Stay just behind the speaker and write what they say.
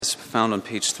found on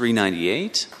page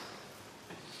 398.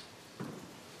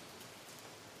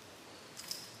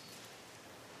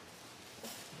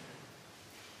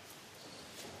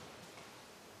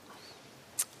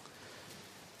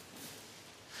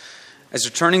 As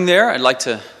you're turning there, I'd like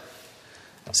to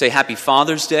say Happy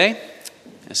Father's Day,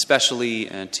 especially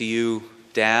to you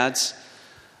dads.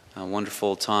 A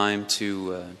wonderful time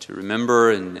to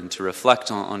remember and to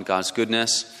reflect on God's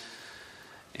goodness,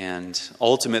 and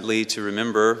ultimately to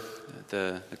remember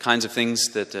the kinds of things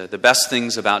that the best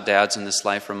things about dads in this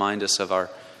life remind us of our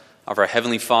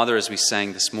Heavenly Father, as we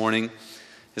sang this morning.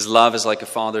 His love is like a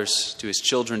father's to his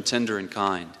children, tender and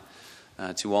kind,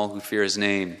 to all who fear his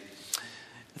name.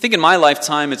 I think in my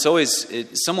lifetime, it's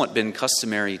somewhat been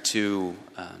customary to,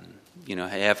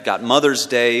 have got Mother's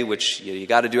Day, which you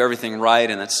got to do everything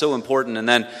right, and that's so important. And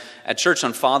then at church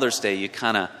on Father's Day, you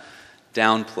kind of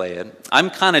downplay it. I'm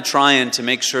kind of trying to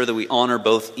make sure that we honor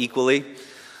both equally.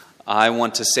 I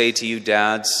want to say to you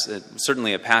dads,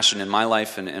 certainly a passion in my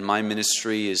life and my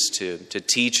ministry is to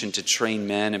teach and to train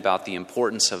men about the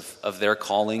importance of their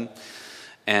calling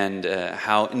and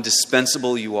how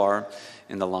indispensable you are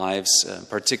in the lives,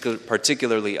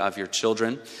 particularly of your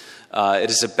children. It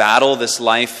is a battle. This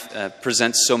life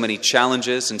presents so many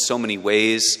challenges in so many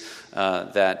ways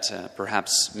that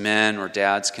perhaps men or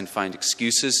dads can find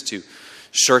excuses to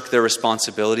shirk their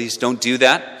responsibilities. Don't do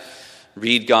that.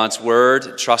 Read God's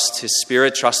Word, trust His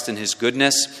Spirit, trust in His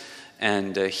goodness,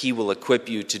 and He will equip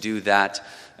you to do that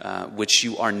which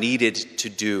you are needed to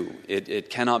do. It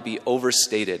cannot be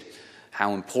overstated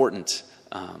how important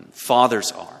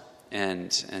fathers are.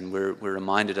 And we're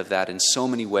reminded of that in so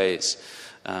many ways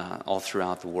all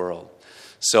throughout the world.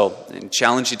 So I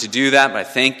challenge you to do that, but I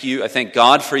thank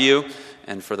God for you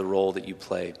and for the role that you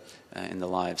play in the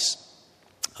lives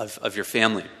of your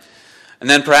family. And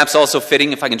then perhaps also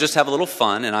fitting, if I can just have a little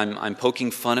fun, and I'm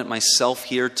poking fun at myself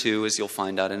here too, as you'll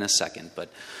find out in a second, but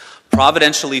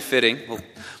providentially fitting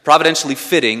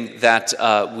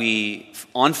that we,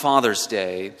 on Father's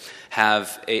Day,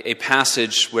 have a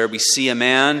passage where we see a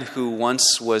man who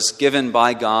once was given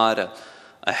by God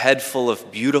a head full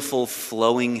of beautiful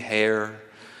flowing hair,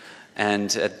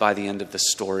 and by the end of the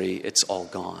story, it's all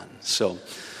gone. So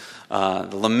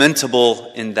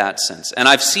lamentable in that sense. And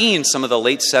I've seen some of the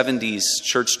late 70s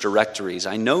church directories.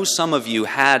 I know some of you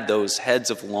had those heads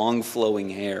of long flowing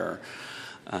hair,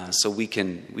 so we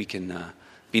can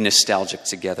be nostalgic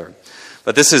together.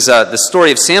 But this is the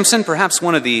story of Samson, perhaps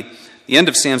one of the end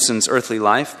of Samson's earthly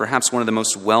life, perhaps one of the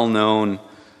most well-known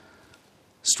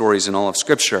stories in all of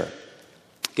Scripture.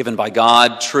 Given by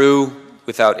God, true,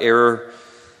 without error,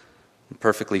 and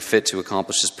perfectly fit to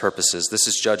accomplish His purposes. This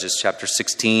is Judges chapter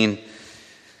 16.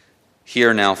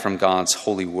 Hear now from God's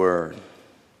holy word.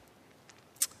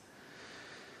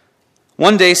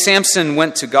 One day Samson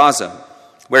went to Gaza,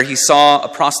 where he saw a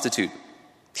prostitute.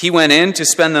 He went in to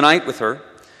spend the night with her.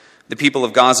 The people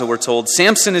of Gaza were told,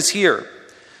 "Samson is here."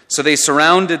 So they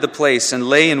surrounded the place and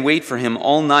lay in wait for him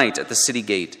all night at the city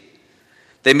gate.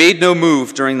 They made no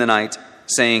move during the night,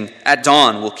 saying, "At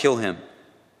dawn we'll kill him."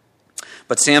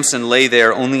 But Samson lay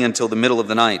there only until the middle of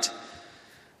the night.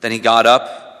 Then he got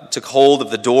up, took hold of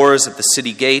the doors of the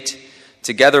city gate,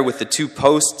 together with the 2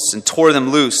 posts, and tore them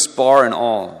loose, bar and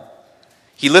all.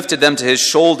 He lifted them to his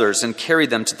shoulders and carried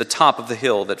them to the top of the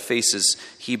hill that faces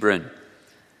Hebron.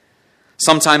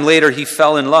 Sometime later, he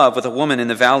fell in love with a woman in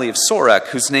the valley of Sorek,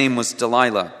 whose name was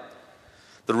Delilah.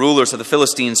 The rulers of the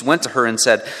Philistines went to her and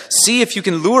said, "See if you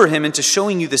can lure him into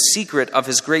showing you the secret of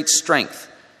his great strength,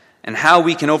 and how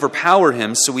we can overpower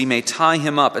him so we may tie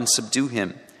him up and subdue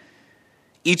him.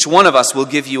 Each one of us will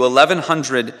give you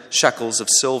 1,100 shekels of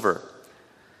silver."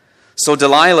 So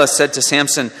Delilah said to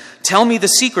Samson, "Tell me the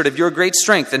secret of your great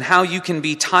strength and how you can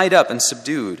be tied up and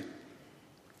subdued."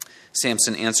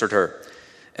 Samson answered her,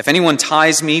 "If anyone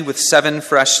ties me with 7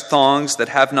 fresh thongs that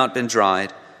have not been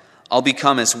dried, I'll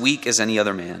become as weak as any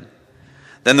other man."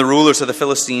 Then the rulers of the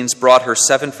Philistines brought her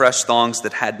 7 fresh thongs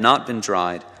that had not been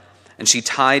dried, and she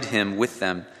tied him with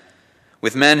them.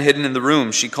 With men hidden in the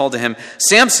room, she called to him,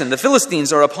 "Samson, the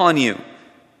Philistines are upon you."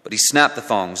 But he snapped the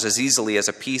thongs as easily as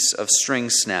a piece of string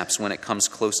snaps when it comes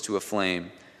close to a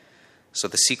flame. So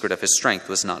the secret of his strength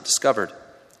was not discovered.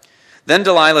 Then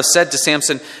Delilah said to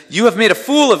Samson, "You have made a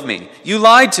fool of me. You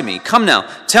lied to me. Come now,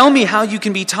 tell me how you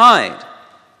can be tied."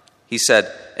 He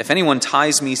said, "If anyone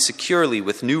ties me securely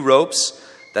with new ropes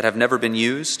that have never been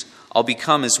used, I'll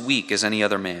become as weak as any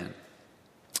other man."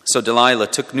 So Delilah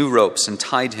took new ropes and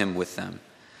tied him with them.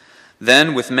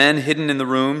 Then, with men hidden in the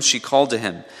room, she called to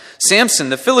him, "Samson,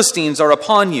 the Philistines are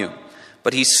upon you."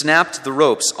 But he snapped the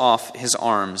ropes off his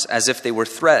arms as if they were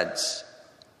threads.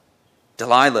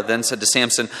 Delilah then said to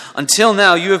Samson, "Until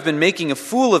now you have been making a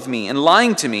fool of me and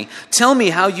lying to me. Tell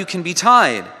me how you can be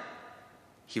tied."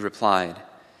 He replied,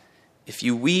 "If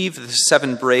you weave the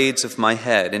 7 braids of my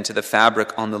head into the fabric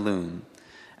on the loom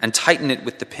and tighten it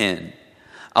with the pin,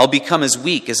 I'll become as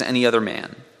weak as any other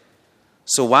man."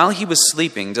 So while he was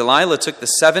sleeping, Delilah took the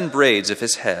 7 braids of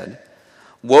his head,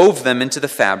 wove them into the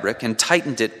fabric, and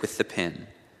tightened it with the pin.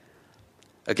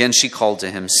 Again she called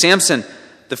to him, "Samson,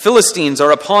 the Philistines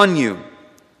are upon you."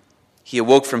 He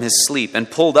awoke from his sleep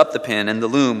and pulled up the pin and the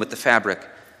loom with the fabric.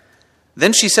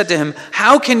 Then she said to him,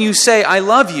 "How can you say, 'I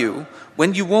love you,'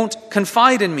 when you won't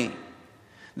confide in me?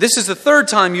 This is the 3rd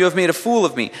time you have made a fool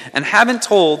of me and haven't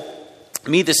told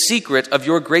me the secret of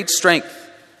your great strength."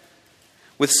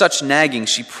 With such nagging,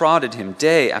 she prodded him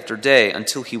day after day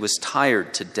until he was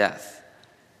tired to death.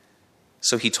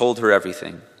 So he told her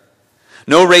everything.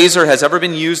 "No razor has ever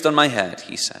been used on my head,"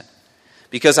 he said,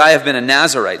 "because I have been a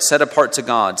Nazirite set apart to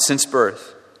God since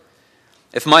birth.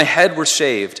 If my head were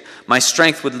shaved, my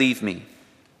strength would leave me,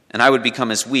 and I would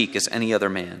become as weak as any other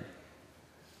man."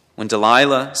 When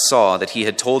Delilah saw that he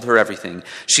had told her everything,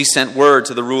 she sent word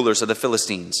to the rulers of the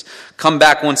Philistines, "Come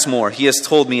back once more, he has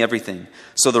told me everything."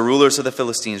 So the rulers of the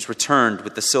Philistines returned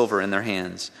with the silver in their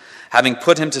hands. Having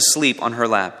put him to sleep on her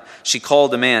lap, she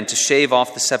called a man to shave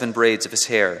off the 7 braids of his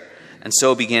hair, and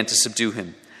so began to subdue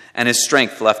him, and his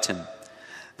strength left him.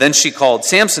 Then she called,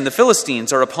 "Samson, the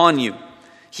Philistines are upon you."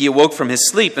 He awoke from his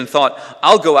sleep and thought,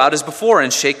 "I'll go out as before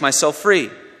and shake myself free."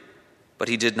 But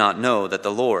he did not know that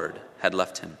the Lord had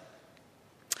left him.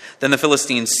 Then the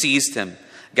Philistines seized him,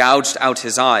 gouged out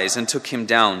his eyes, and took him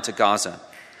down to Gaza.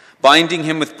 Binding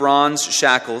him with bronze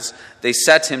shackles, they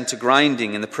set him to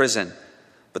grinding in the prison.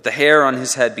 But the hair on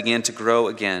his head began to grow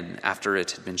again after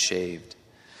it had been shaved.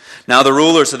 Now the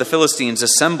rulers of the Philistines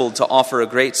assembled to offer a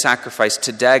great sacrifice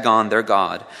to Dagon their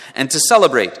god, and to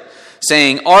celebrate,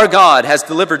 saying, "Our God has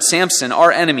delivered Samson,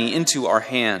 our enemy, into our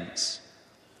hands."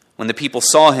 When the people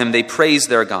saw him, they praised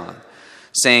their God,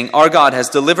 saying, "Our God has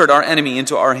delivered our enemy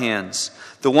into our hands,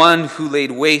 the one who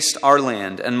laid waste our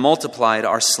land and multiplied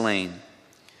our slain."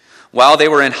 While they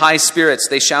were in high spirits,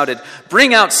 they shouted,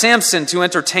 "Bring out Samson to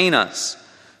entertain us."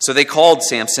 So they called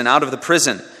Samson out of the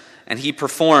prison, and he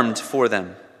performed for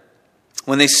them.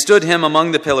 When they stood him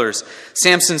among the pillars,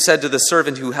 Samson said to the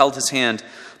servant who held his hand,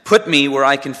 "Put me where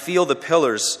I can feel the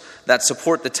pillars that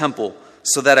support the temple,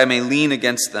 so that I may lean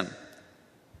against them."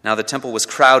 Now the temple was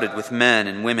crowded with men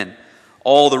and women.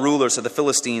 All the rulers of the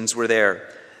Philistines were there,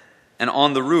 and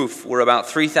on the roof were about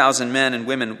 3,000 men and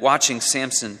women watching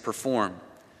Samson perform.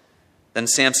 Then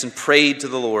Samson prayed to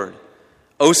the Lord,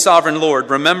 "O sovereign Lord,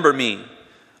 remember me.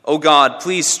 O God,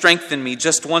 please strengthen me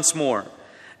just once more,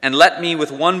 and let me with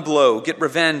one blow get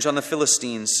revenge on the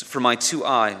Philistines for my 2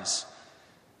 eyes."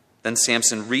 Then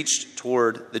Samson reached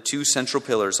toward the 2 central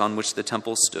pillars on which the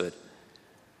temple stood.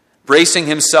 Bracing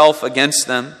himself against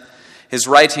them, his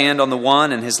right hand on the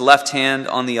one and his left hand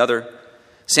on the other,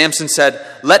 Samson said,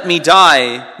 "Let me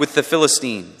die with the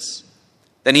Philistines."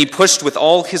 Then he pushed with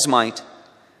all his might,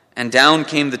 and down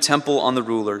came the temple on the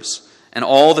rulers and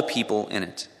all the people in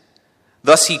it.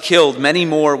 Thus he killed many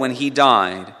more when he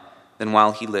died than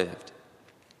while he lived.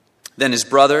 Then his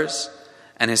brothers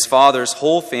and his father's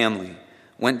whole family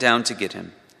went down to get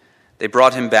him. They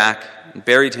brought him back and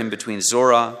buried him between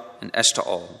Zorah and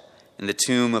Eshtaol in the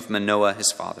tomb of Manoah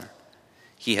his father.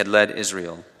 He had led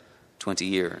Israel 20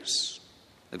 years.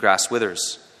 The grass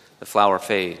withers, the flower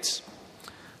fades.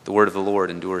 The word of the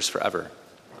Lord endures forever.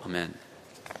 Amen.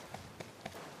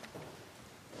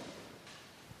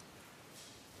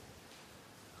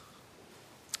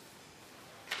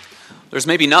 There's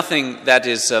maybe nothing that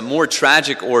is more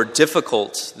tragic or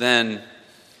difficult than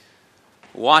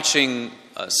watching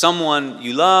someone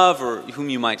you love or whom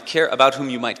you might care,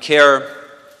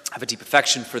 have a deep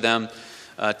affection for them,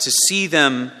 to see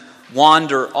them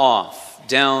wander off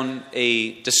down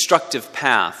a destructive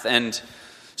path and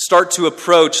start to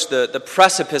approach the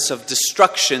precipice of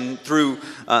destruction through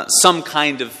some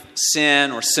kind of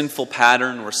sin or sinful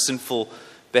pattern or sinful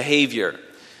behavior.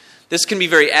 This can be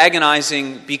very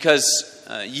agonizing because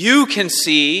you can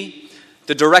see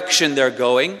the direction they're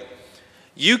going.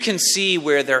 You can see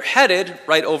where they're headed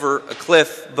right over a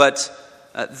cliff, but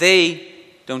they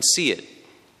don't see it.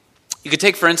 You could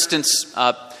take, for instance,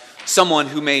 someone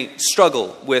who may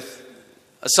struggle with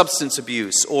a substance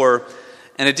abuse or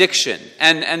an addiction.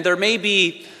 And there may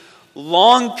be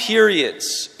long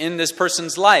periods in this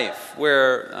person's life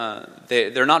where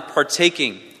they're not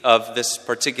partaking of this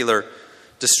particular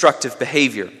destructive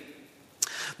behavior.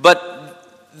 But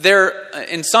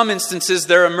in some instances,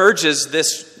 there emerges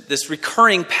this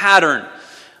recurring pattern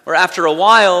or after a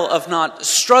while of not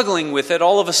struggling with it,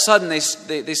 all of a sudden they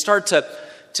start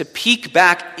to peek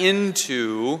back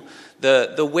into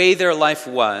the way their life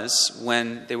was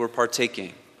when they were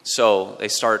partaking. So they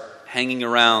start hanging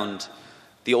around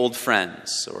the old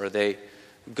friends, or they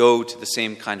go to the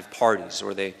same kind of parties,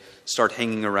 or they start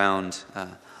hanging around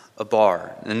a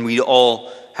bar. And we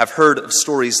all have heard of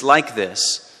stories like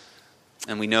this,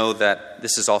 and we know that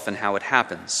this is often how it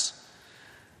happens.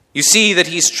 You see that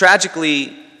he's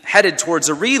tragically headed towards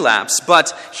a relapse,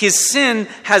 but his sin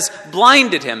has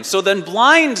blinded him. So then,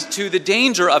 blind to the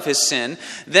danger of his sin,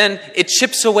 then it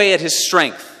chips away at his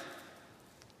strength.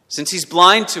 Since he's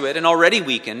blind to it and already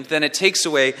weakened, then it takes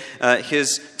away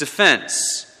his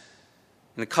defense.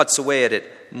 And it cuts away at it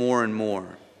more and more.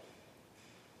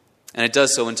 And it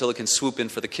does so until it can swoop in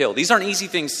for the kill. These aren't easy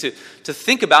things to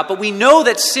think about, but we know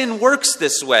that sin works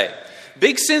this way.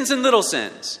 Big sins and little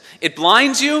sins. It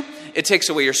blinds you, it takes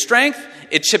away your strength,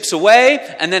 it chips away,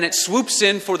 and then it swoops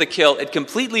in for the kill. It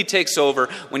completely takes over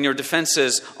when your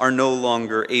defenses are no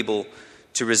longer able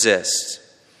to resist.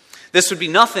 This would be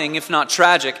nothing if not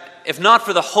tragic, if not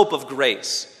for the hope of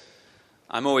grace.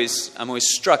 I'm always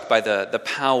struck by the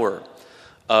power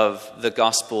of the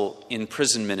gospel in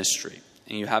prison ministry.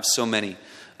 And you have so many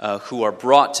who are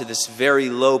brought to this very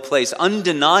low place,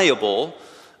 undeniable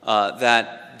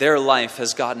that their life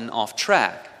has gotten off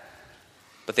track.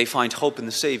 But they find hope in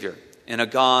the Savior, in a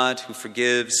God who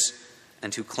forgives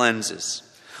and who cleanses.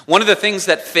 One of the things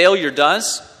that failure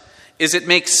does is it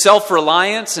makes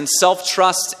self-reliance and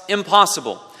self-trust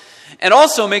impossible. And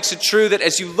also makes it true that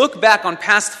as you look back on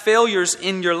past failures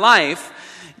in your life,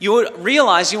 you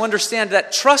realize, you understand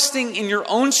that trusting in your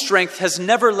own strength has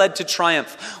never led to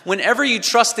triumph. Whenever you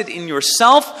trusted in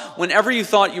yourself, whenever you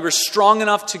thought you were strong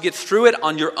enough to get through it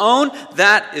on your own,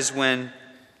 that is when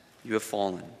you have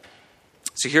fallen.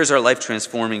 So here's our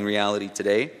life-transforming reality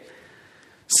today.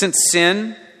 Since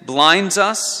sin blinds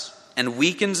us and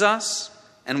weakens us,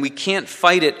 and we can't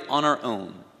fight it on our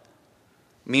own,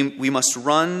 we must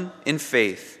run in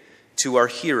faith to our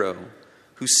hero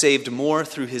who saved more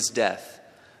through his death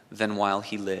than while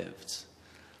he lived.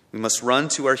 We must run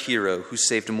to our hero who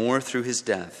saved more through his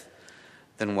death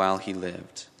than while he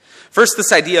lived. First,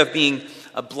 this idea of being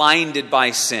blinded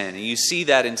by sin. And you see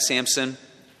that in Samson.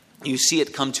 You see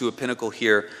it come to a pinnacle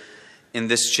here in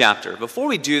this chapter. Before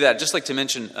we do that, I'd just like to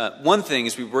mention one thing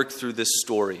as we work through this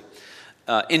story.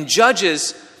 In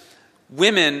Judges,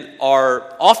 women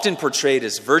are often portrayed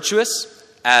as virtuous,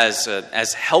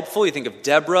 as helpful. You think of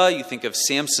Deborah, you think of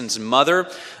Samson's mother.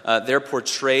 They're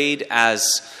portrayed as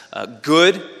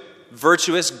good,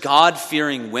 virtuous,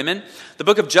 God-fearing women. The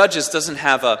book of Judges doesn't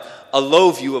have a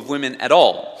low view of women at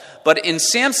all. But in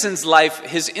Samson's life,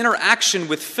 his interaction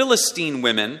with Philistine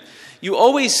women, you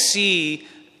always see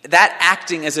that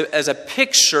acting as a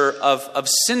picture of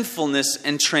sinfulness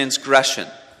and transgression.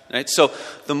 Right? So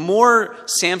the more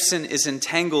Samson is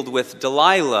entangled with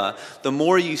Delilah, the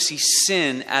more you see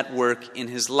sin at work in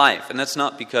his life. And that's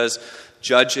not because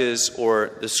Judges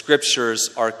or the scriptures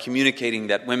are communicating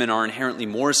that women are inherently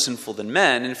more sinful than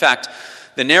men. In fact,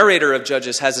 the narrator of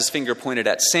Judges has his finger pointed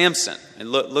at Samson. And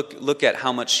look at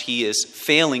how much he is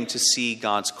failing to see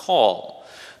God's call.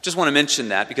 Just want to mention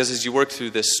that because as you work through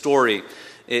this story,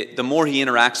 the more he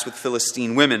interacts with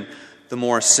Philistine women, the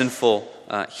more sinful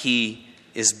he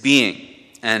is being.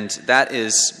 And that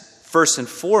is first and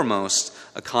foremost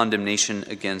a condemnation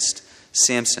against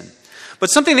Samson. But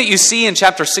something that you see in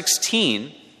chapter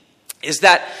 16 is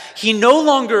that he no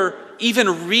longer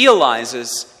even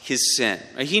realizes his sin.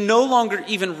 He no longer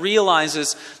even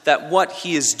realizes that what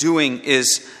he is doing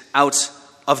is out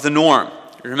of the norm.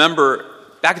 Remember,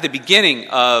 back at the beginning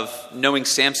of knowing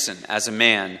Samson as a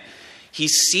man, he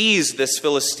sees this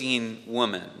Philistine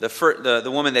woman,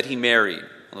 the woman that he married,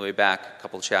 all the way back a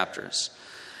couple chapters.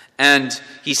 And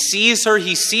he sees her,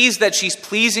 he sees that she's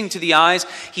pleasing to the eyes,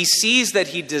 he sees that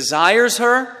he desires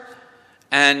her,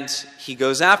 and he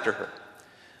goes after her.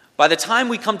 By the time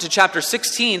we come to chapter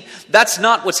 16, that's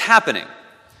not what's happening.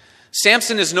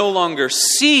 Samson is no longer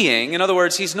seeing, in other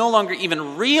words, he's no longer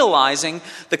even realizing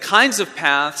the kinds of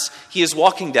paths he is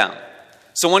walking down.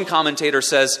 So one commentator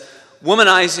says,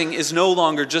 womanizing is no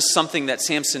longer just something that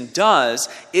Samson does,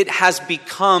 it has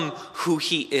become who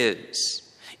he is.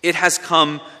 It has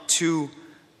come to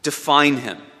define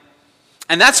him.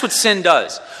 And that's what sin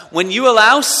does. When you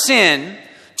allow sin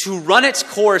to run its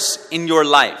course in your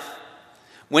life,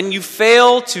 when you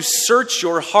fail to search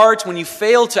your heart, when you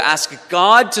fail to ask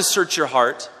God to search your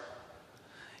heart,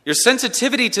 your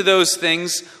sensitivity to those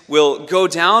things will go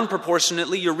down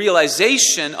proportionately. Your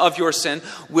realization of your sin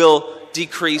will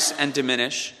decrease and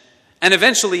diminish. And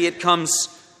eventually it comes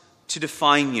to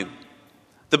define you.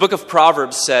 The book of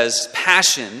Proverbs says,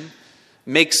 passion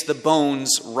makes the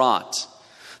bones rot.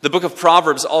 The book of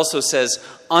Proverbs also says,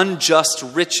 unjust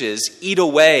riches eat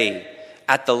away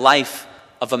at the life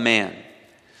of a man.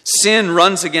 Sin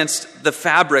runs against the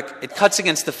fabric, it cuts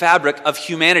against the fabric of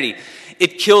humanity.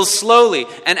 It kills slowly,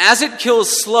 and as it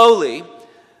kills slowly,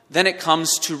 then it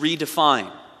comes to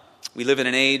redefine. We live in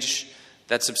an age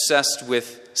that's obsessed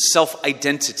with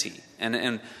self-identity.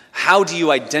 And how do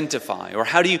you identify, or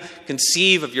how do you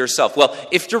conceive of yourself? Well,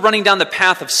 if you're running down the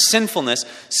path of sinfulness,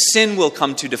 sin will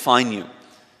come to define you,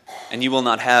 and you will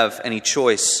not have any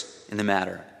choice in the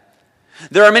matter.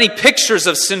 There are many pictures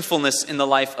of sinfulness in the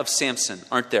life of Samson,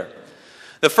 aren't there?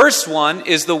 The first one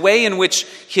is the way in which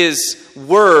his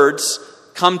words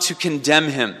come to condemn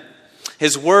him.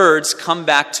 His words come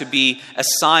back to be a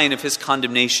sign of his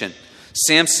condemnation.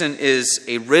 Samson is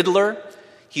a riddler,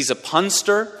 he's a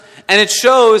punster, and it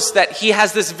shows that he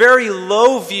has this very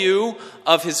low view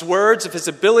of his words, of his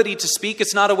ability to speak.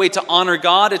 It's not a way to honor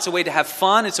God, it's a way to have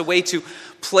fun, it's a way to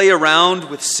play around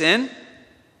with sin.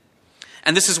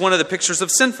 And this is one of the pictures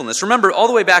of sinfulness. Remember, all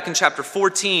the way back in chapter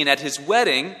 14, at his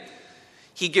wedding,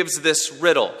 he gives this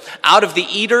riddle. Out of the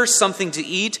eater, something to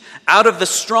eat. Out of the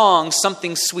strong,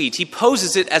 something sweet. He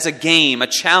poses it as a game, a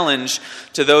challenge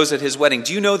to those at his wedding.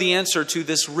 Do you know the answer to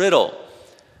this riddle?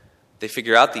 They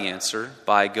figure out the answer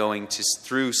by going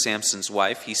through Samson's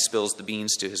wife. He spills the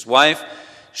beans to his wife.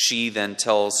 She then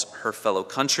tells her fellow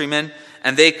countrymen.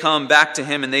 And they come back to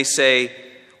him and they say,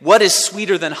 what is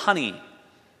sweeter than honey?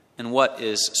 And what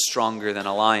is stronger than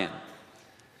a lion?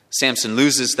 Samson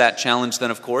loses that challenge then,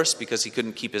 of course, because he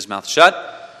couldn't keep his mouth shut.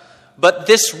 But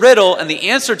this riddle and the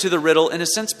answer to the riddle, in a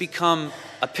sense, become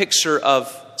a picture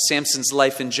of Samson's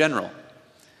life in general.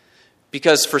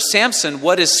 Because for Samson,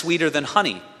 what is sweeter than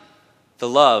honey? The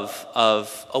love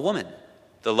of a woman.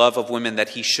 The love of women that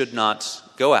he should not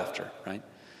go after, right?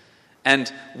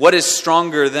 And what is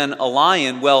stronger than a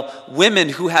lion? Well, women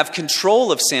who have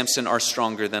control of Samson are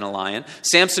stronger than a lion.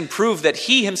 Samson proved that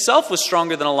he himself was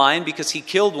stronger than a lion because he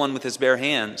killed one with his bare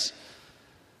hands.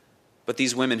 But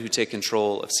these women who take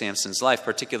control of Samson's life,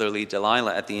 particularly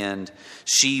Delilah at the end,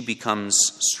 she becomes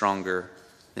stronger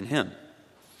than him.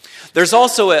 There's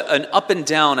also an up and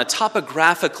down, a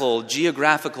topographical,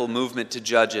 geographical movement to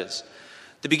Judges.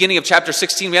 The beginning of chapter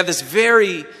 16, we have this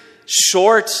very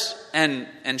short and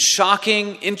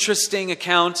shocking, interesting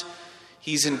account.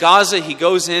 He's in Gaza. He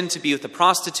goes in to be with a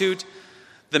prostitute.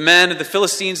 The men of the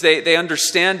Philistines, they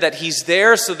understand that he's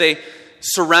there, so they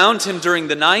surround him during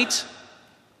the night.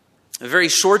 A very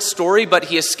short story, but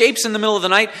he escapes in the middle of the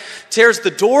night, tears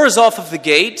the doors off of the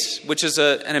gate, which is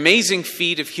an amazing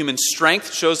feat of human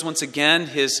strength, shows once again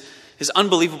his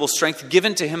unbelievable strength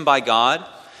given to him by God.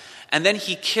 And then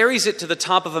he carries it to the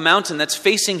top of a mountain that's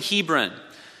facing Hebron.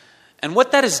 And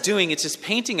what that is doing, it's just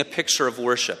painting a picture of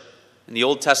worship. In the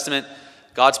Old Testament,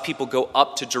 God's people go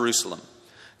up to Jerusalem.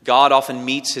 God often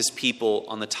meets his people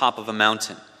on the top of a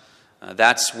mountain.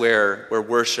 That's where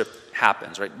worship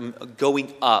happens, right?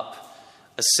 Going up,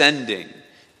 ascending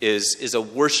is a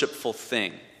worshipful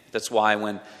thing. That's why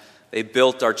when they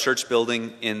built our church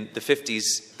building in the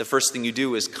 50s, the first thing you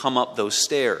do is come up those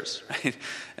stairs, right?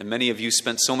 And many of you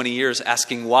spent so many years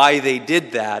asking why they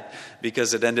did that,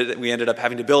 because we ended up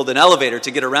having to build an elevator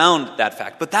to get around that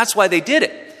fact. But that's why they did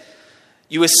it.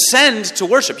 You ascend to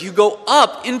worship. You go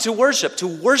up into worship to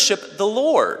worship the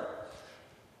Lord.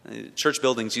 Church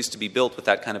buildings used to be built with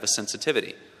that kind of a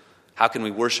sensitivity. How can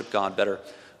we worship God better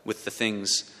with the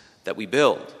things that we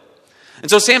build? And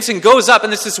so Samson goes up,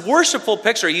 and it's this worshipful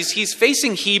picture. He's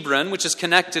facing Hebron, which is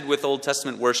connected with Old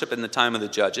Testament worship in the time of the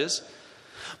Judges.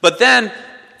 But then,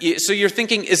 so you're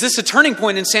thinking, is this a turning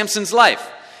point in Samson's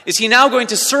life? Is he now going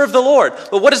to serve the Lord?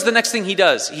 But what is the next thing he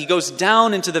does? He goes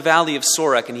down into the valley of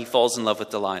Sorek, and he falls in love with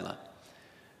Delilah.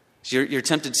 So you're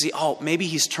tempted to see, maybe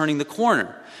he's turning the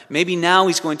corner. Maybe now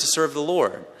he's going to serve the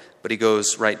Lord. But he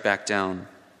goes right back down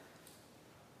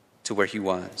to where he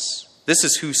was. This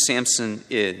is who Samson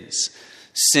is.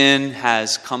 Sin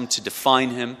has come to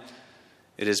define him.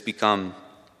 It has become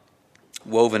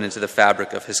woven into the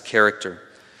fabric of his character.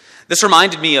 This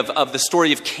reminded me of the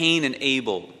story of Cain and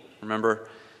Abel. Remember,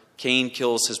 Cain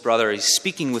kills his brother. He's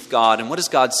speaking with God. And what does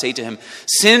God say to him?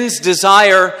 Sin's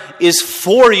desire is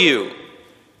for you.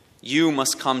 You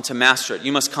must come to master it.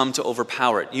 You must come to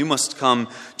overpower it. You must come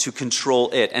to control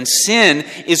it. And sin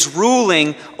is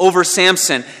ruling over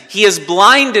Samson. He is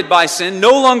blinded by sin,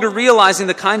 no longer realizing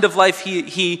the kind of life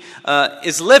he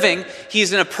is living.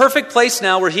 He's in a perfect place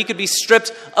now where he could be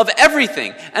stripped of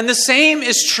everything. And the same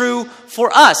is true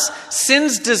for us.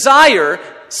 Sin's desire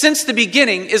since the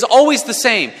beginning, is always the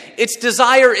same. Its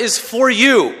desire is for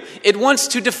you. It wants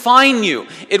to define you.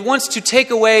 It wants to take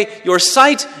away your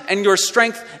sight and your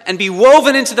strength and be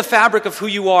woven into the fabric of who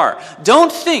you are.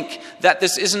 Don't think that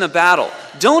this isn't a battle.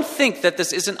 Don't think that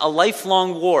this isn't a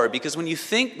lifelong war, because when you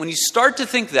start to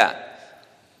think that,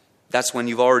 that's when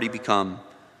you've already become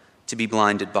to be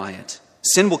blinded by it.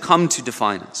 Sin will come to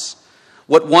define us.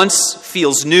 What once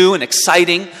feels new and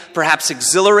exciting, perhaps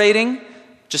exhilarating,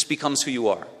 just becomes who you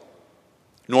are.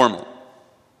 Normal.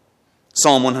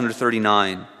 Psalm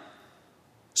 139.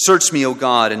 Search me, O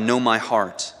God, and know my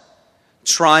heart.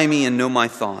 Try me and know my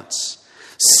thoughts.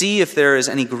 See if there is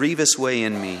any grievous way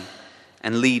in me,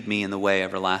 and lead me in the way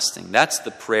everlasting. That's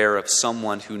the prayer of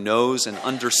someone who knows and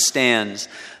understands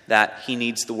that he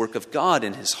needs the work of God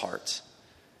in his heart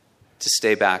to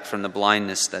stay back from the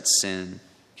blindness that sin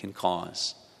can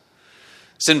cause.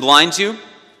 Sin blinds you,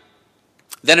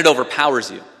 then it overpowers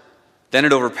you. Then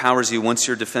it overpowers you once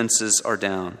your defenses are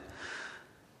down.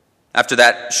 After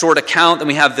that short account, then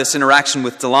we have this interaction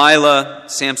with Delilah,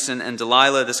 Samson and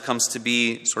Delilah. This comes to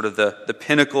be sort of the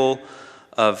pinnacle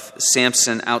of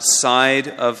Samson outside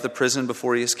of the prison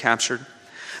before he is captured.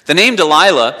 The name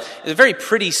Delilah is a very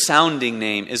pretty sounding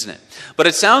name, isn't it? But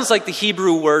it sounds like the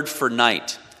Hebrew word for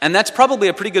night. And that's probably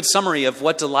a pretty good summary of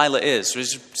what Delilah is.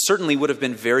 She certainly would have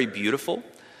been very beautiful,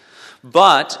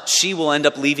 but she will end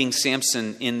up leaving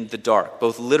Samson in the dark,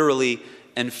 both literally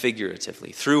and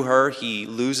figuratively. Through her, he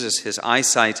loses his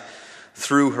eyesight.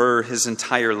 Through her, his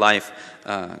entire life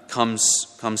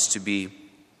comes to be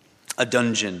a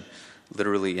dungeon,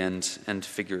 literally and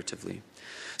figuratively.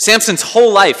 Samson's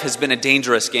whole life has been a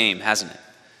dangerous game, hasn't it?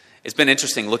 It's been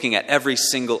interesting looking at every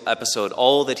single episode,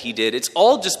 all that he did. It's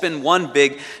all just been one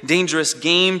big dangerous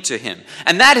game to him.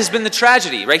 And that has been the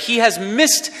tragedy, right? He has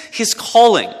missed his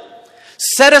calling.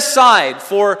 Set aside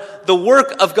for the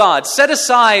work of God. Set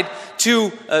aside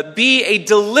to be a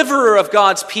deliverer of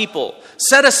God's people.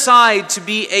 Set aside to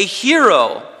be a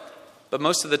hero. But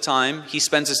most of the time, he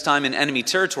spends his time in enemy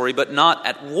territory, but not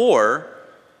at war,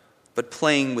 but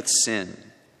playing with sin.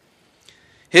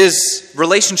 His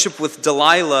relationship with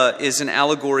Delilah is an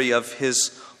allegory of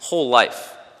his whole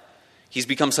life. He's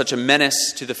become such a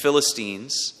menace to the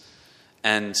Philistines,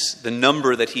 and the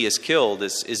number that he has killed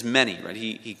is many, right?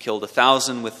 He killed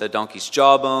 1,000 with the donkey's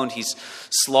jawbone. He's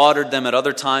slaughtered them at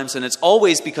other times, and it's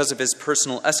always because of his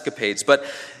personal escapades. But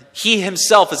he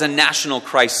himself is a national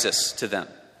crisis to them.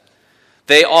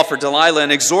 They offer Delilah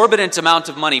an exorbitant amount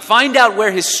of money. Find out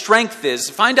where his strength is.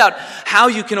 Find out how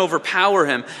you can overpower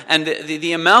him. And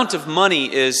the amount of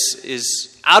money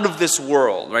is out of this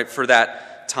world, right, for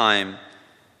that time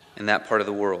in that part of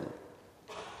the world.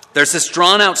 There's this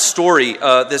drawn-out story,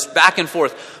 this back and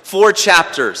forth, 4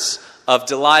 chapters of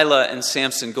Delilah and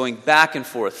Samson going back and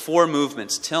forth, 4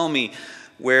 movements. Tell me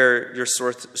where your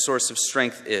source of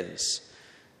strength is.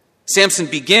 Samson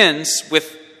begins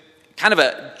with kind of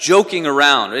a joking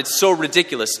around. It's so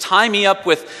ridiculous. Tie me up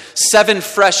with 7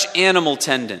 fresh animal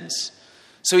tendons.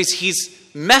 So he's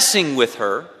messing with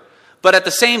her, but at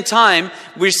the same time,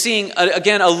 we're seeing,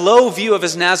 again, a low view of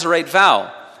his Nazirite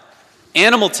vow.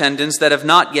 Animal tendons that have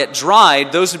not yet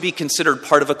dried, those would be considered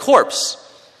part of a corpse.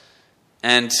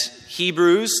 And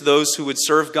Hebrews, those who would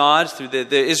serve God through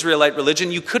the Israelite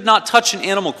religion, you could not touch an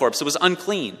animal corpse. It was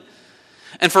unclean.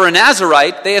 And for a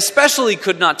Nazirite, they especially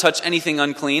could not touch anything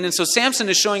unclean. And so Samson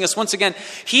is showing us once again,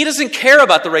 he doesn't care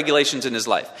about the regulations in his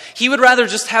life. He would rather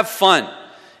just have fun.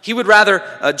 He would rather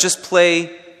just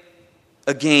play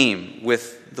a game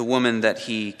with the woman that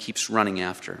he keeps running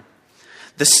after.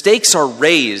 The stakes are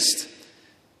raised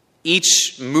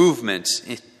each movement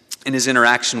in his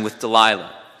interaction with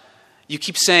Delilah. You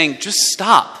keep saying, just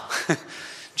stop.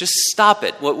 Just stop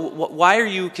it. Why are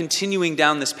you continuing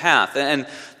down this path? And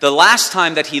the last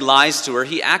time that he lies to her,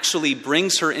 he actually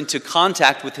brings her into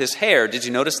contact with his hair. Did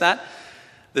you notice that?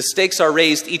 The stakes are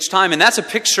raised each time. And that's a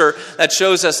picture that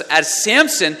shows us as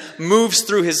Samson moves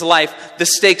through his life, the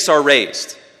stakes are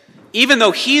raised. Even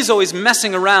though he's always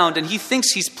messing around and he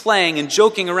thinks he's playing and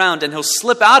joking around and he'll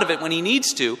slip out of it when he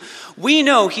needs to, we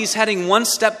know he's heading one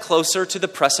step closer to the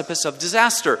precipice of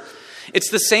disaster. It's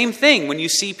the same thing when you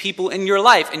see people in your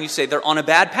life and you say they're on a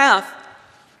bad path.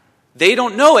 They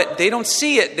don't know it, they don't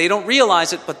see it, they don't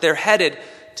realize it, but they're headed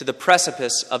to the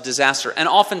precipice of disaster. And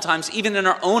oftentimes, even in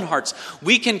our own hearts,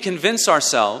 we can convince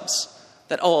ourselves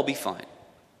that, I'll be fine.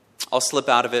 I'll slip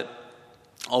out of it.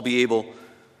 I'll be able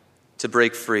to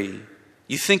break free.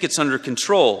 You think it's under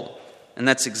control, and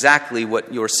that's exactly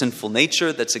what your sinful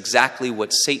nature, that's exactly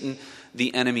what Satan,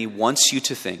 the enemy, wants you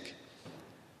to think.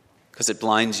 Because it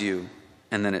blinds you,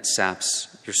 and then it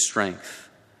saps your strength.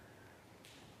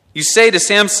 You say to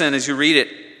Samson as you read it,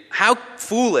 "How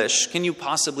foolish can you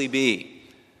possibly be?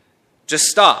 Just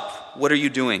stop. What are you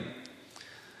doing?"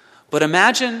 But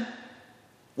imagine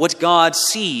what God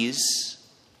sees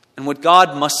and what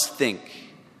God must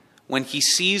think when he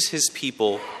sees his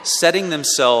people setting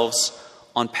themselves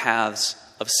on paths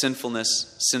of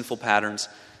sinfulness, sinful patterns,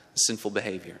 sinful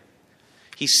behavior.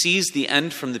 He sees the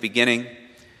end from the beginning.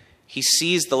 He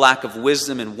sees the lack of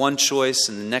wisdom in one choice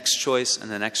and the next choice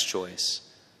and the next choice.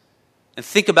 And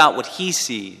think about what he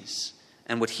sees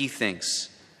and what he thinks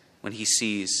when he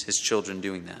sees his children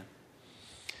doing that.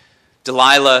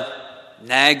 Delilah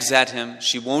nags at him.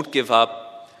 She won't give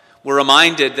up. We're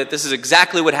reminded that this is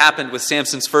exactly what happened with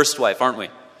Samson's first wife, aren't we?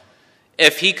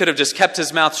 If he could have just kept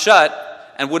his mouth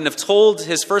shut and wouldn't have told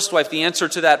his first wife the answer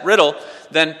to that riddle,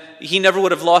 then he never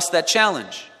would have lost that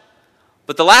challenge.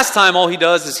 But the last time, all he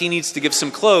does is he needs to give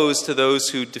some clothes to those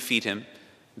who defeat him.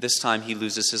 This time he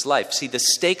loses his life. See, the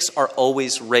stakes are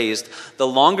always raised. The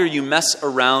longer you mess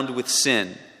around with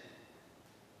sin,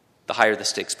 the higher the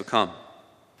stakes become.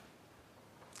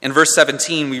 In verse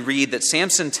 17, we read that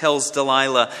Samson tells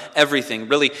Delilah everything.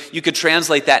 Really, you could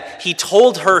translate that. He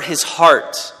told her his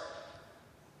heart.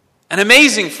 An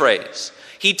amazing phrase.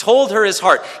 He told her his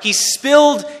heart. He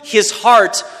spilled his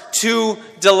heart to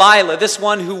Delilah, this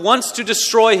one who wants to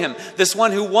destroy him, this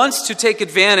one who wants to take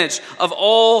advantage of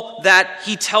all that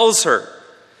he tells her.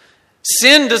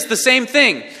 Sin does the same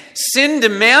thing. Sin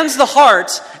demands the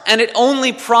heart, and it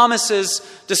only promises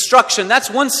destruction. That's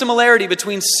one similarity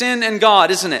between sin and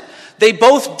God, isn't it? They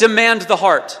both demand the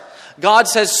heart. God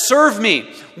says, "Serve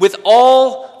me with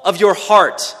all of your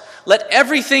heart. Let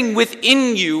everything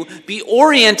within you be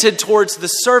oriented towards the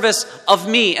service of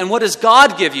me." And what does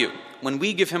God give you when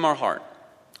we give him our heart?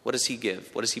 What does he give?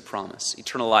 What does he promise?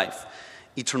 Eternal life,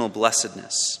 eternal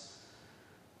blessedness.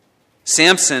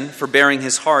 Samson, for bearing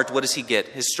his heart, what does he get?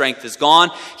 His strength is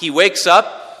gone. He wakes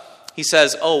up. He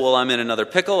says, "Oh, well, I'm in another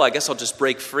pickle. I guess I'll just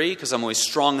break free because I'm always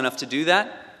strong enough to do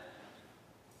that."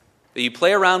 But you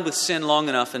play around with sin long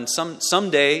enough, and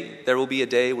someday there will be a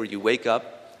day where you wake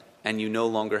up and you no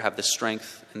longer have the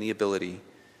strength and the ability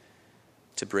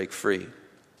to break free.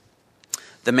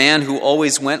 The man who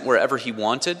always went wherever he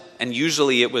wanted, and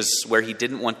usually it was where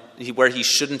where he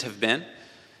shouldn't have been.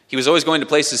 He was always going to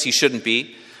places he shouldn't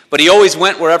be, but he always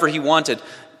went wherever he wanted.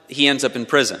 He ends up in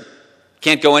prison.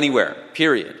 Can't go anywhere,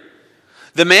 period.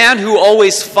 The man who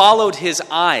always followed his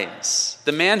eyes,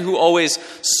 the man who always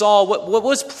saw what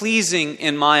was pleasing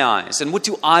in my eyes and what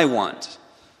do I want,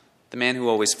 the man who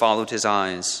always followed his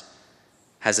eyes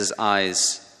has his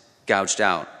eyes gouged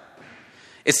out.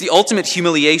 It's the ultimate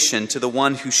humiliation to the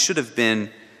one who should have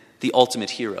been the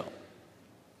ultimate hero.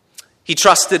 He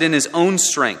trusted in his own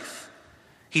strength.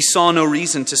 He saw no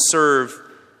reason to serve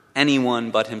anyone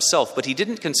but himself, but he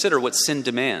didn't consider what sin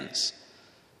demands.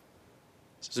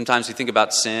 Sometimes we think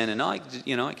about sin and, I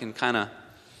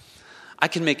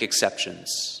can make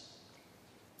exceptions.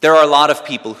 There are a lot of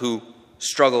people who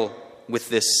struggle with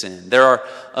this sin. There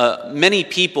are many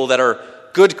people that are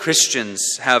good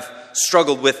Christians have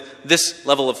struggled with this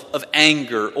level of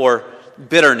anger or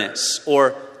bitterness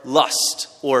or lust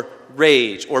or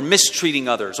rage or mistreating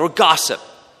others or gossip.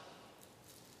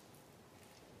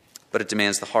 But it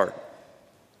demands the heart.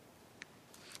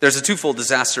 There's a twofold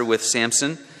disaster with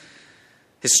Samson.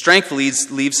 His strength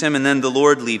leaves him, and then the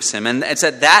Lord leaves him. And it's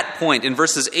at that point, in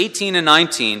verses 18 and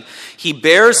 19, he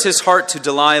bears his heart to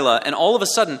Delilah, and all of a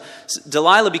sudden,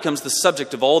 Delilah becomes the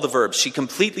subject of all the verbs. She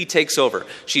completely takes over.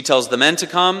 She tells the men to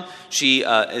come. She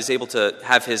is able to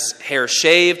have his hair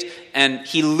shaved, and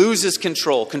he loses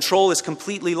control. Control is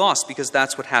completely lost because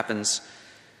that's what happens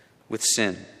with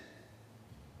sin.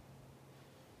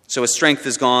 So his strength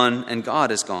is gone, and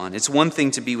God is gone. It's one thing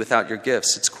to be without your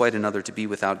gifts. It's quite another to be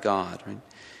without God, right?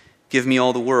 Give me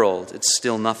all the world. It's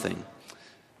still nothing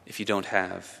if you don't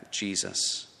have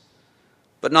Jesus.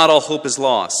 But not all hope is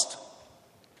lost.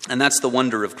 And that's the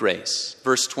wonder of grace.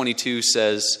 Verse 22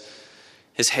 says,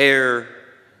 his hair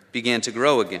began to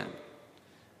grow again.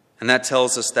 And that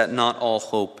tells us that not all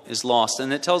hope is lost.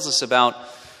 And it tells us about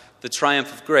the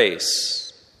triumph of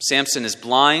grace. Samson is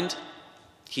blind.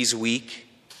 He's weak.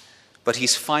 But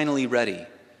he's finally ready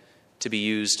to be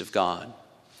used of God.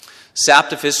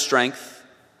 Sapped of his strength,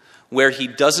 where he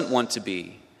doesn't want to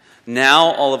be,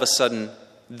 now all of a sudden,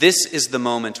 this is the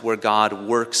moment where God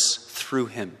works through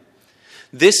him.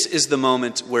 This is the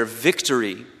moment where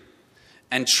victory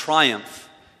and triumph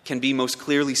can be most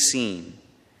clearly seen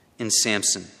in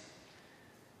Samson.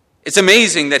 It's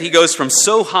amazing that he goes from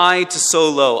so high to so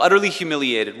low, utterly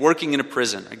humiliated, working in a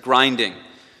prison, grinding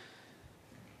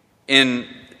in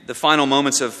the final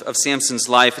moments of Samson's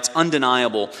life, it's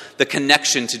undeniable, the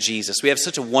connection to Jesus. We have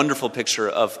such a wonderful picture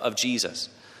of Jesus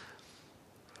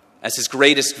as his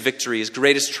greatest victory, his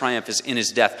greatest triumph is in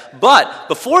his death. But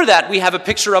before that, we have a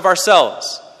picture of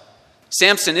ourselves.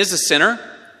 Samson is a sinner.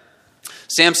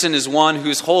 Samson is one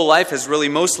whose whole life has really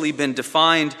mostly been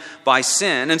defined by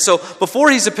sin. And so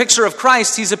before he's a picture of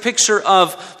Christ, he's a picture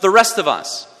of the rest of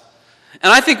us.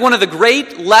 And I think one of the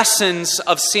great lessons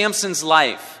of Samson's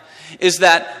life is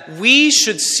that we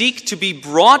should seek to be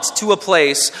brought to a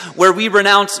place where we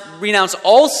renounce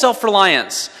all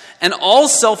self-reliance and all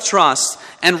self-trust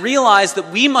and realize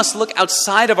that we must look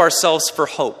outside of ourselves for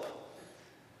hope.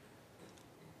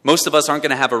 Most of us aren't going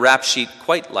to have a rap sheet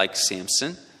quite like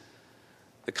Samson,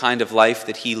 the kind of life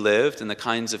that he lived and the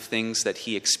kinds of things that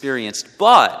he experienced.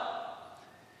 But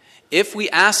if we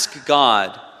ask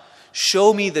God,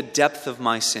 show me the depth of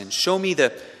my sin, show me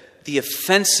the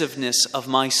offensiveness of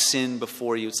my sin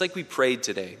before you. It's like we prayed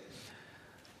today.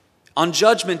 On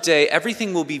Judgment Day,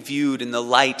 everything will be viewed in the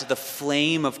light, the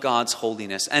flame of God's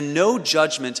holiness, and no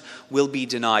judgment will be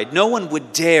denied. No one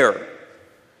would dare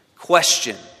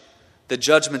question the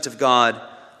judgment of God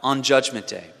on Judgment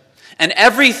Day. And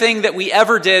everything that we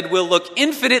ever did will look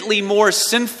infinitely more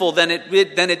sinful than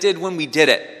it did when we did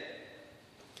it.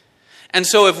 And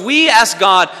so if we ask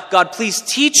God, please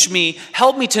teach me,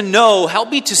 help me to know, help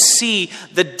me to see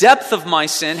the depth of my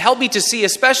sin, help me to see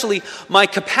especially my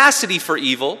capacity for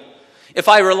evil. If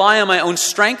I rely on my own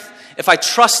strength, if I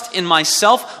trust in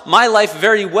myself, my life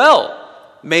very well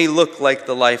may look like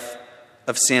the life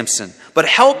of Samson. But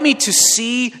help me to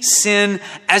see sin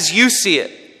as you see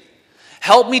it.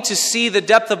 Help me to see the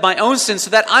depth of my own sin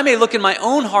so that I may look in my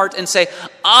own heart and say,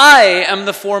 I am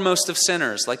the foremost of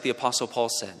sinners, like the Apostle Paul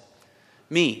said.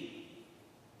 Me.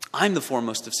 I'm the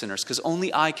foremost of sinners because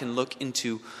only I can look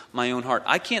into my own heart.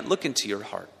 I can't look into your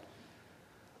heart.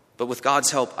 But with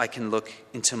God's help, I can look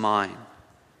into mine.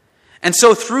 And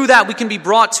so through that, we can be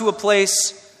brought to a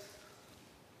place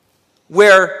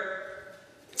where,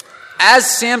 as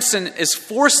Samson is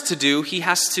forced to do, he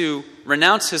has to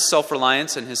renounce his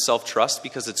self-reliance and his self-trust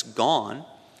because it's gone.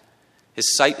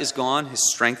 His sight is gone. His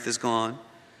strength is gone.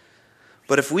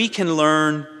 But if we can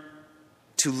learn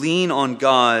to lean on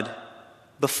God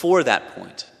before that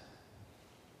point,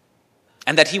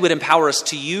 and that he would empower us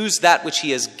to use that which he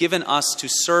has given us to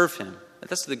serve him.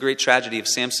 That's the great tragedy of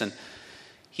Samson.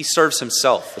 He serves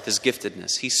himself with his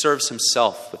giftedness. He serves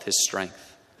himself with his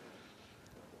strength.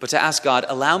 But to ask God,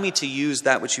 allow me to use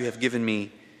that which you have given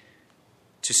me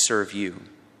to serve you.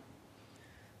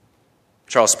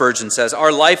 Charles Spurgeon says,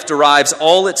 our life derives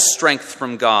all its strength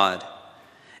from God.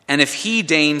 And if he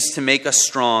deigns to make us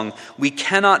strong, we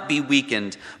cannot be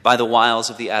weakened by the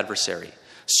wiles of the adversary.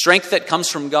 Strength that comes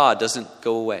from God doesn't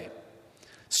go away.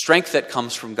 Strength that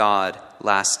comes from God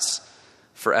lasts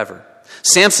forever.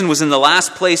 Samson was in the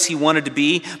last place he wanted to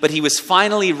be, but he was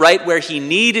finally right where he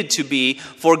needed to be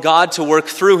for God to work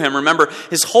through him. Remember,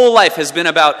 his whole life has been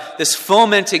about this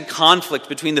fomenting conflict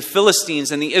between the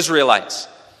Philistines and the Israelites.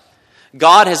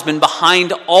 God has been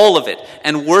behind all of it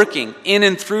and working in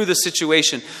and through the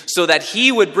situation so that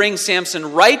he would bring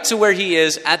Samson right to where he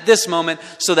is at this moment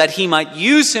so that he might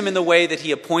use him in the way that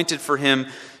he appointed for him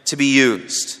to be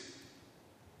used.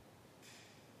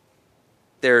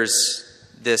 There's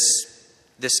this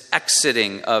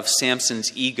exiting of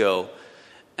Samson's ego,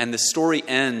 and the story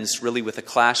ends really with a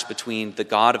clash between the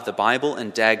God of the Bible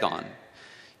and Dagon.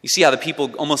 You see how the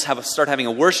people almost start having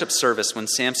a worship service when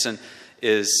Samson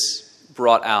is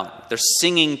brought out. They're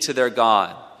singing to their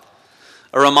God.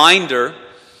 A reminder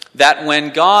that when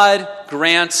God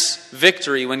grants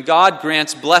victory, when God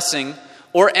grants blessing,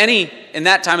 or in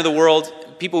that time of the world,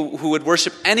 people who would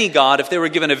worship any god, if they were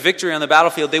given a victory on the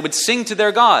battlefield, they would sing to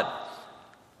their God.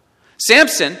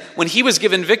 Samson, when he was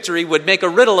given victory, would make a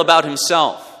riddle about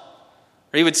himself,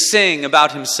 or he would sing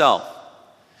about himself.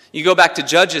 You go back to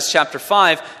Judges chapter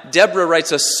 5, Deborah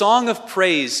writes a song of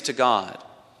praise to God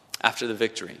after the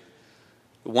victory.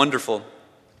 Wonderful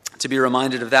to be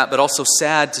reminded of that, but also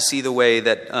sad to see the way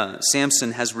that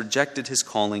Samson has rejected his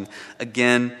calling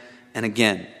again and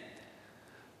again.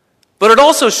 But it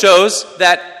also shows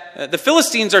that the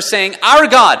Philistines are saying, our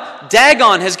God,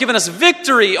 Dagon, has given us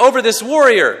victory over this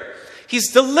warrior.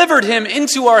 He's delivered him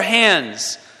into our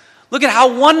hands. Look at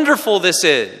how wonderful this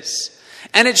is.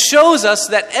 And it shows us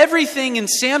that everything in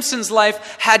Samson's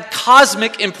life had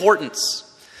cosmic importance.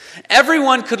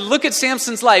 Everyone could look at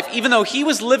Samson's life, even though he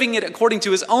was living it according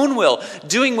to his own will,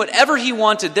 doing whatever he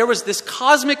wanted. There was this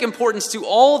cosmic importance to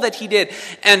all that he did.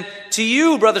 And to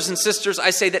you, brothers and sisters,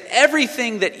 I say that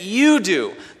everything that you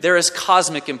do, there is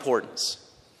cosmic importance.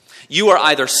 You are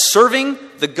either serving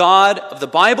the God of the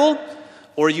Bible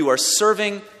or you are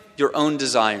serving your own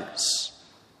desires.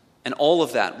 And all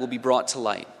of that will be brought to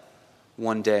light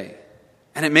one day.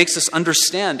 And it makes us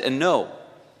understand and know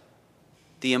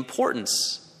the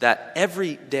importance that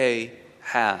every day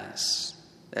has,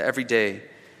 every day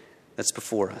that's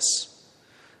before us.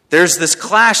 There's this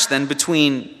clash then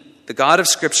between the God of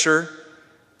Scripture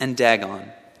and Dagon.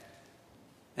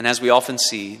 And as we often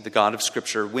see, the God of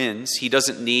Scripture wins. He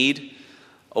doesn't need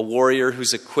a warrior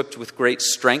who's equipped with great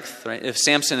strength. Right? If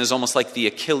Samson is almost like the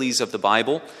Achilles of the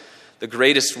Bible, the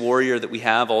greatest warrior that we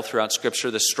have all throughout Scripture,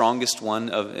 the strongest one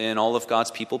in all of God's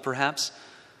people perhaps.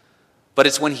 But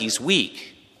it's when he's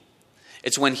weak,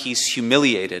 it's when he's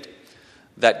humiliated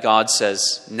that God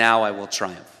says, now I will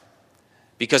triumph.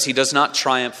 Because he does not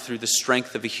triumph through the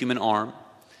strength of a human arm.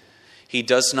 He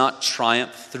does not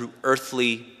triumph through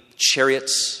earthly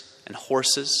chariots and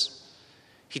horses.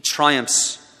 He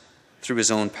triumphs through his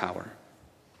own power.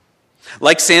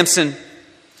 Like Samson,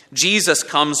 Jesus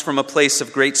comes from a place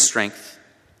of great strength.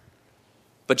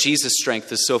 But Jesus'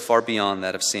 strength is so far beyond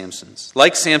that of Samson's.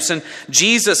 Like Samson,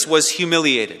 Jesus was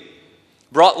humiliated,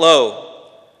 brought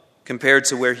low compared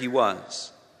to where he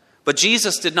was. But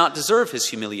Jesus did not deserve his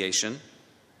humiliation.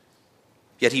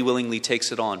 Yet he willingly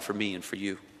takes it on for me and for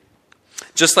you.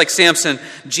 Just like Samson,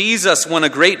 Jesus won a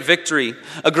great victory,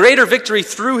 a greater victory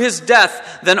through his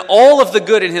death than all of the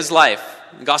good in his life.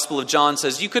 The Gospel of John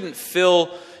says you couldn't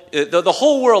fill, the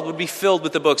whole world would be filled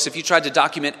with the books if you tried to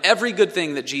document every good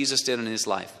thing that Jesus did in his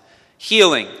life.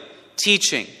 Healing,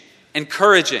 teaching,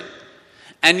 encouraging.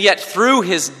 And yet through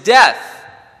his death,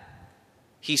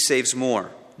 he saves more.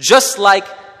 Just like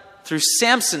through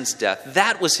Samson's death,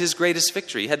 that was his greatest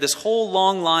victory. He had this whole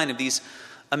long line of these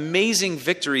amazing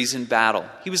victories in battle.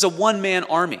 He was a one-man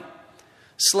army,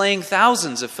 slaying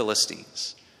thousands of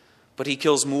Philistines. But he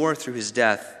kills more through his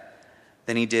death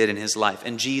than he did in his life.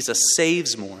 And Jesus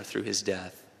saves more through his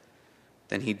death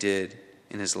than he did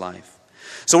in his life.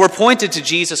 So we're pointed to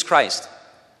Jesus Christ.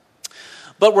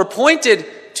 But we're pointed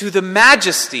to the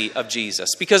majesty of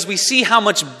Jesus because we see how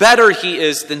much better he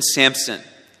is than Samson.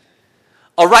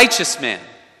 A righteous man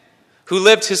who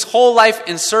lived his whole life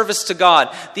in service to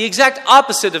God, the exact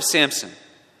opposite of Samson.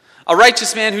 A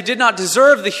righteous man who did not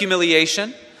deserve the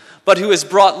humiliation, but who is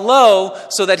brought low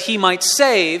so that he might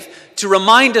save, to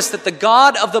remind us that the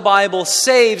God of the Bible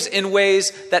saves in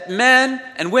ways that men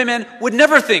and women would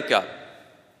never think of.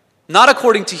 Not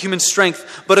according to human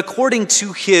strength, but according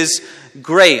to his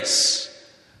grace.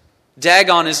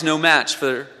 Dagon is no match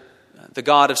for the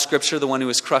God of Scripture, the one who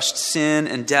has crushed sin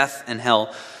and death and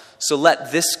hell. So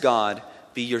let this God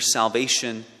be your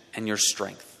salvation and your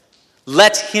strength.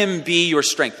 Let him be your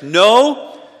strength.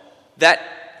 Know that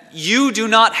you do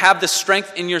not have the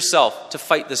strength in yourself to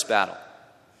fight this battle.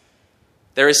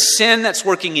 There is sin that's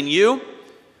working in you.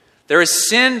 There is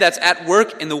sin that's at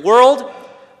work in the world.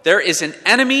 There is an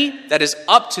enemy that is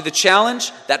up to the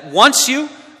challenge, that wants you,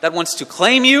 that wants to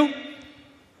claim you.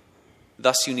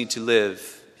 Thus you need to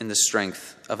live in the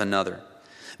strength of another.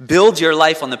 Build your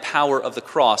life on the power of the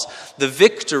cross, the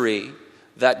victory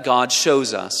that God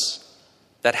shows us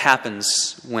that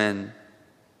happens when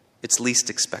it's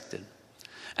least expected.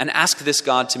 And ask this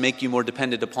God to make you more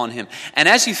dependent upon him. And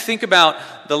as you think about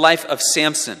the life of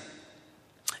Samson,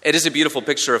 it is a beautiful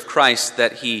picture of Christ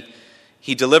that he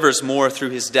delivers more through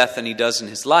his death than he does in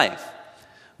his life.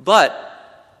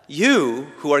 But you,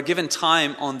 who are given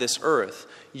time on this earth,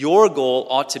 your goal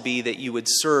ought to be that you would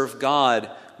serve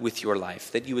God with your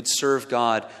life, that you would serve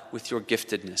God with your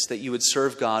giftedness, that you would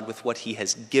serve God with what he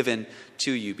has given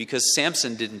to you. Because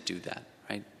Samson didn't do that,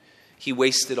 right? He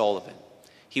wasted all of it.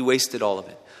 He wasted all of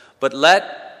it. But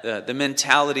let the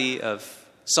mentality of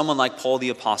someone like Paul the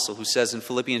Apostle, who says in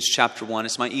Philippians chapter 1,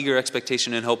 it's my eager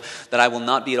expectation and hope that I will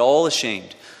not be at all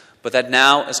ashamed, but that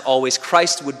now, as always,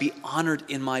 Christ would be honored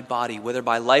in my body, whether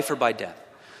by life or by death.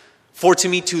 For to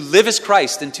me to live is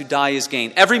Christ and to die is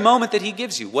gain. Every moment that he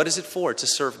gives you, what is it for? To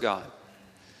serve God.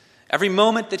 Every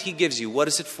moment that he gives you, what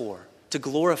is it for? To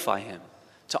glorify him,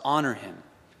 to honor him,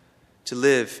 to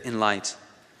live in light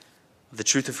of the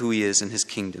truth of who he is in his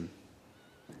kingdom.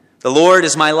 The Lord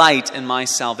is my light and my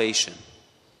salvation.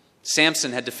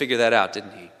 Samson had to figure that out,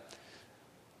 didn't he?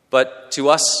 But to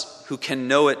us who can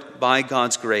know it by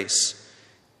God's grace,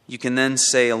 you can then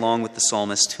say along with the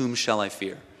psalmist, whom shall I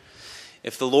fear?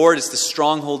 If the Lord is the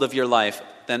stronghold of your life,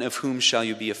 then of whom shall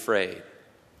you be afraid?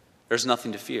 There's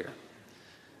nothing to fear.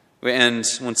 We end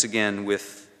once again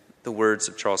with the words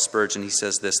of Charles Spurgeon. He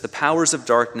says this, the powers of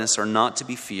darkness are not to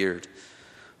be feared,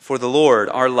 for the Lord,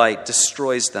 our light,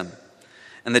 destroys them.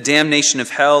 And the damnation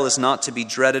of hell is not to be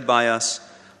dreaded by us,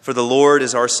 for the Lord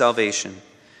is our salvation.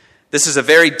 This is a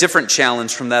very different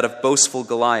challenge from that of boastful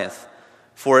Goliath,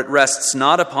 for it rests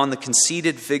not upon the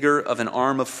conceited vigor of an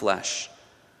arm of flesh,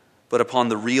 but upon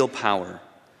the real power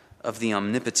of the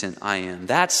omnipotent I Am.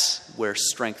 That's where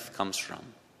strength comes from.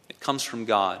 It comes from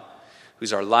God,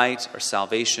 who's our light, our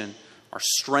salvation, our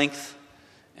strength,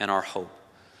 and our hope.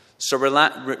 So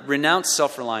renounce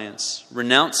self-reliance,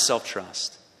 renounce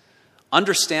self-trust.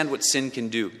 Understand what sin can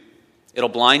do. It'll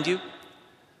blind you.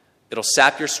 It'll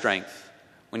sap your strength.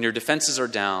 When your defenses are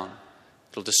down,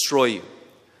 it'll destroy you.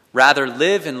 Rather,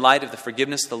 live in light of the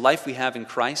forgiveness, the life we have in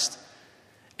Christ,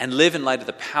 and live in light of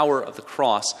the power of the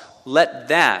cross. Let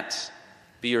that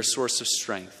be your source of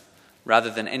strength, rather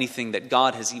than anything that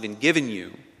God has even given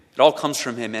you. It all comes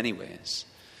from Him anyways.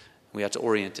 We have to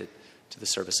orient it to the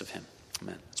service of Him.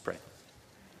 Amen. Let's pray.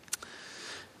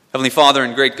 Heavenly Father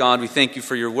and great God, we thank you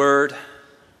for your word.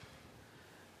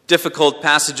 Difficult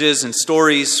passages and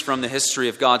stories from the history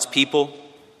of God's people.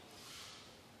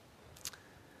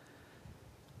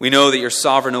 We know that you're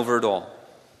sovereign over it all.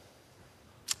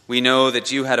 We know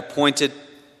that you had appointed,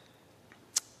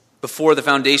 before the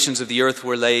foundations of the earth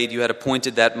were laid, you had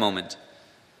appointed that moment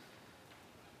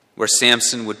where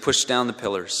Samson would push down the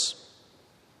pillars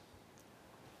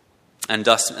and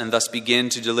thus begin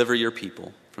to deliver your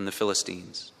people from the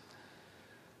Philistines.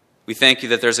 We thank you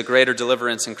that there's a greater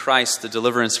deliverance in Christ, the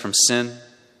deliverance from sin.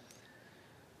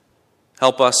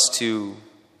 Help us to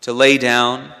lay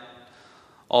down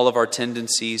all of our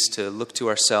tendencies to look to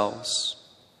ourselves.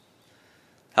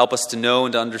 Help us to know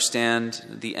and to understand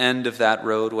the end of that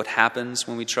road, what happens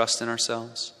when we trust in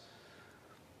ourselves.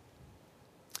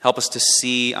 Help us to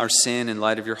see our sin in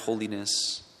light of your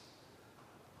holiness,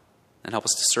 and help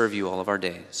us to serve you all of our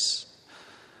days.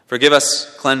 Forgive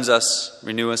us, cleanse us,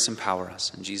 renew us, empower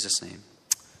us. In Jesus' name,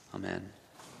 amen.